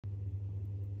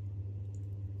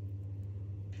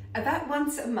About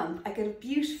once a month, I get a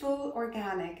beautiful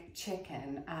organic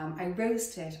chicken. I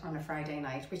roast it on a Friday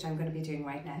night, which I'm going to be doing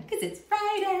right now because it's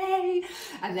Friday.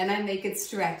 And then I make it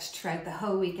stretch throughout the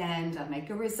whole weekend. I'll make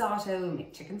a risotto,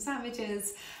 make chicken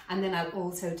sandwiches, and then I'll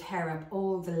also tear up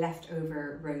all the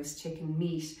leftover roast chicken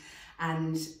meat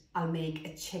and I'll make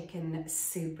a chicken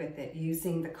soup with it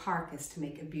using the carcass to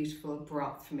make a beautiful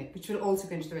broth from it, which will also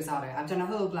go into the risotto. I've done a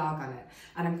whole blog on it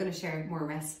and I'm going to share more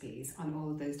recipes on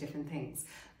all of those different things.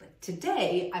 But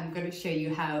today I'm going to show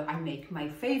you how I make my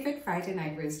favourite Friday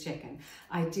night roast chicken.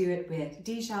 I do it with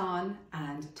Dijon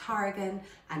and tarragon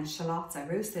and shallots. I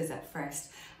roast those at first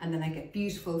and then I get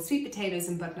beautiful sweet potatoes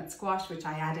and butternut squash, which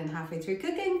I add in halfway through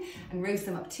cooking and roast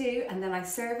them up too. And then I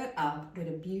serve it up with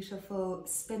a beautiful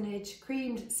spinach,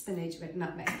 creamed spinach with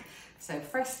nutmeg. So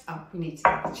first up, we need to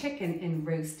get the chicken in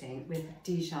roasting with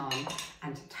Dijon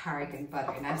and tarragon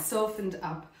butter. And I've softened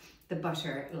up the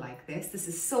butter like this. This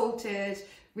is salted,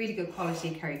 really good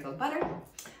quality Kerrygold butter.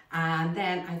 And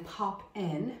then I pop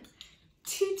in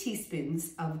 2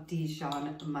 teaspoons of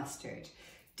Dijon mustard.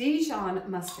 Dijon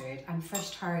mustard and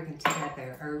fresh tarragon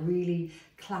together are a really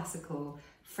classical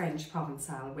French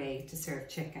Provençal way to serve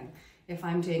chicken. If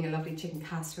I'm doing a lovely chicken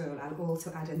casserole, I'll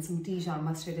also add in some Dijon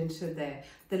mustard into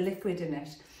the liquid in it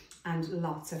and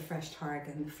lots of fresh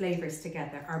tarragon. The flavours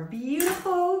together are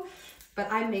beautiful, but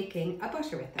I'm making a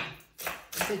butter with them.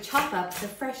 So chop up the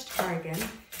fresh tarragon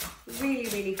really,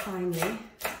 really finely.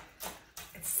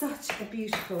 It's such a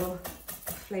beautiful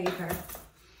flavour.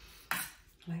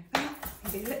 Like that.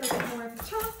 Maybe a little bit more of a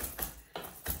chop.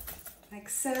 Like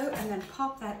so. And then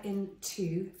pop that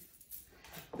into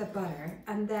the butter.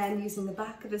 And then using the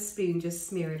back of a spoon, just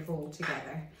smear it all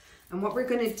together. And what we're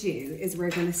going to do is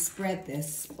we're going to spread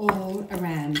this all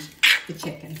around the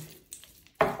chicken.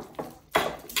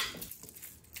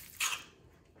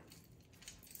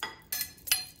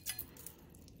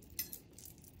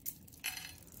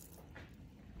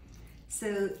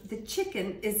 So the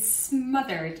chicken is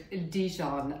smothered in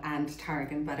Dijon and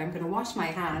tarragon butter. I'm going to wash my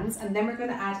hands and then we're going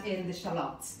to add in the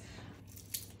shallots.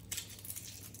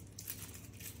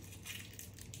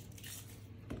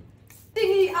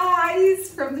 Dingy eyes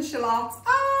from the shallots.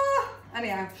 Ah!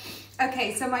 Anyhow,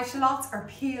 okay, so my shallots are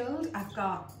peeled. I've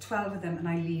got 12 of them and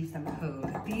I leave them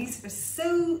whole. These are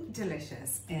so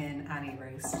delicious in any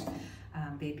roast.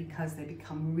 Because they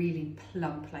become really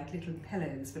plump, like little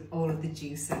pillows with all of the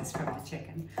juices from the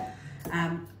chicken.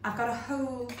 I've got a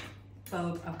whole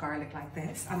bulb of garlic like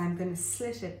this and I'm going to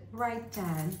slit it right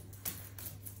down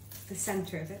the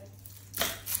centre of it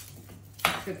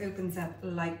so it opens up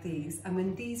like these. And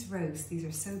when these roast, these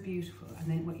are so beautiful, and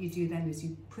then what you do then is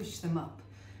you push them up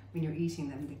when you're eating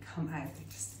them, they come out, they're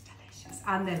just delicious,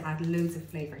 and then add loads of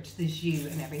flavour to the jus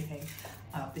and everything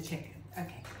of the chicken.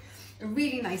 Okay. A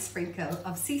really nice sprinkle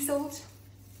of sea salt.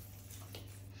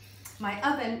 My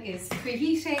oven is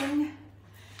preheating.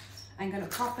 I'm going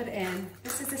to pop it in.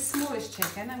 This is the smallest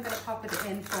chicken. I'm going to pop it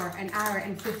in for an hour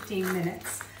and 15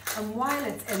 minutes. And while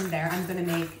it's in there, I'm going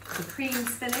to make the creamed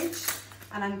spinach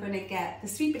and I'm going to get the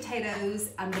sweet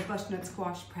potatoes and the butternut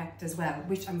squash prepped as well,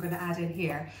 which I'm going to add in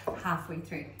here halfway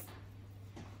through.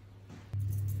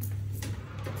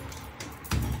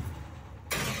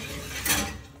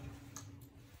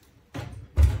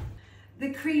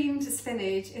 The creamed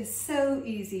spinach is so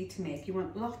easy to make. You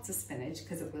want lots of spinach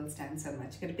because it wilts down so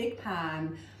much. Get a big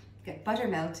pan, get butter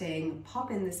melting, pop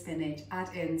in the spinach,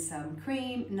 add in some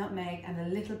cream, nutmeg, and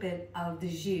a little bit of the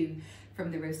jus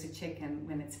from the roasted chicken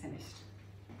when it's finished.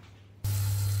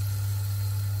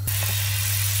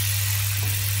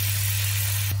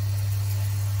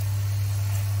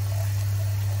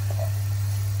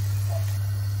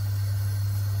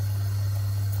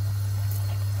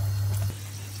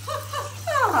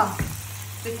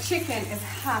 The chicken is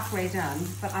halfway done,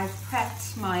 but I've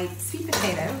prepped my sweet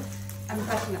potato and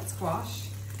butternut squash,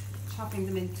 chopping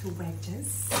them into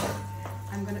wedges.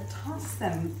 I'm going to toss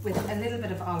them with a little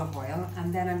bit of olive oil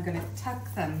and then I'm going to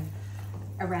tuck them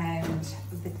around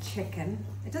the chicken.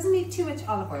 It doesn't need too much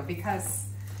olive oil because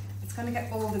it's going to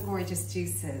get all the gorgeous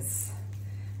juices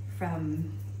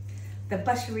from the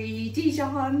buttery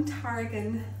Dijon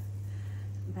tarragon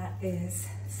that is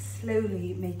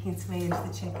slowly making its way into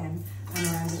the chicken and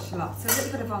around the shallots. So a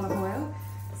little bit of olive oil,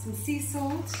 some sea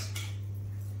salt,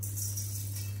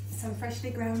 some freshly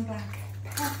ground black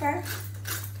pepper.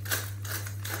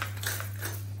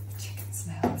 Chicken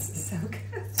smells so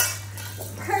good.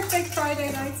 Perfect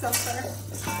Friday night supper.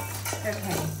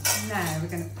 Okay, now we're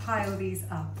going to pile these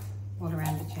up all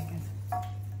around the chicken.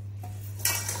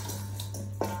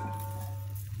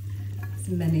 As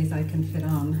many as I can fit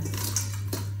on.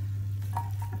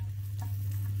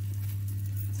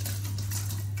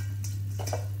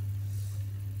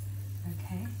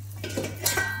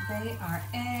 they are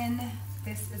in.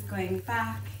 This is going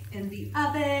back in the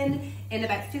oven in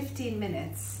about 15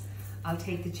 minutes. I'll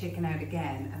take the chicken out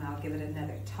again and I'll give it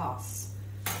another toss,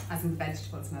 as in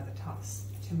vegetables, another toss,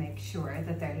 to make sure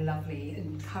that they're lovely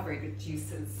and covered with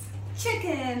juices.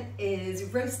 Chicken is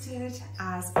roasted,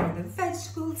 as are the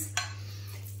vegetables.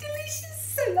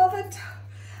 Delicious, I love it.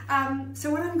 So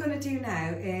what I'm going to do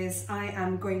now is I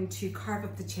am going to carve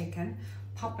up the chicken,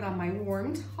 pop it on my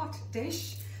warmed hot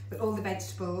dish with all the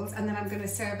vegetables, and then I'm going to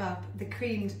serve up the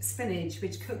creamed spinach,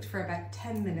 which cooked for about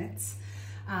 10 minutes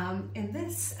in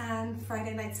this, and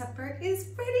Friday night supper is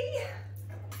ready.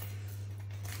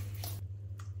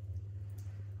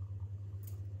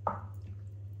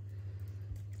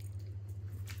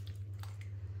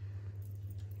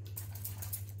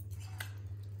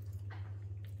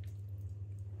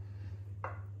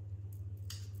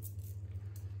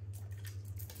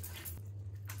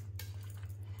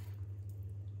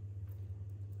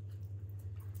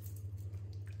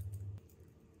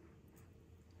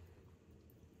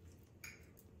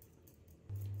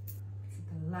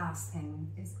 Last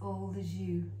thing is all the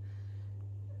jus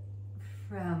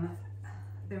from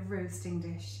the roasting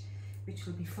dish, which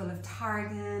will be full of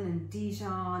tarragon and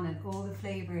Dijon and all the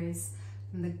flavors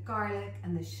from the garlic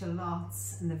and the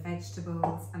shallots and the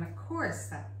vegetables, and of course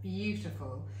that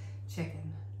beautiful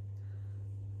chicken.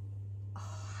 Oh,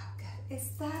 how good is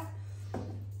that?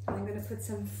 I'm going to put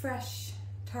some fresh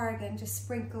tarragon just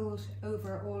sprinkled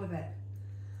over all of it.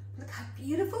 Look how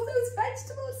beautiful those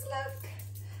vegetables look.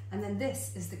 And then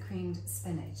this is the creamed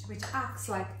spinach, which acts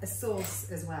like a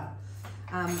sauce as well.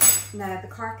 Now the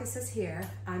carcass is here.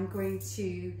 I'm going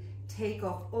to take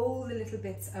off all the little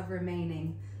bits of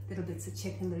remaining little bits of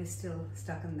chicken that is still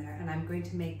stuck in there, and I'm going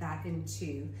to make that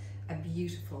into a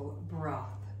beautiful broth.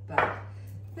 But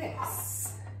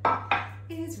this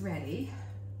is ready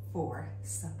for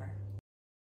supper.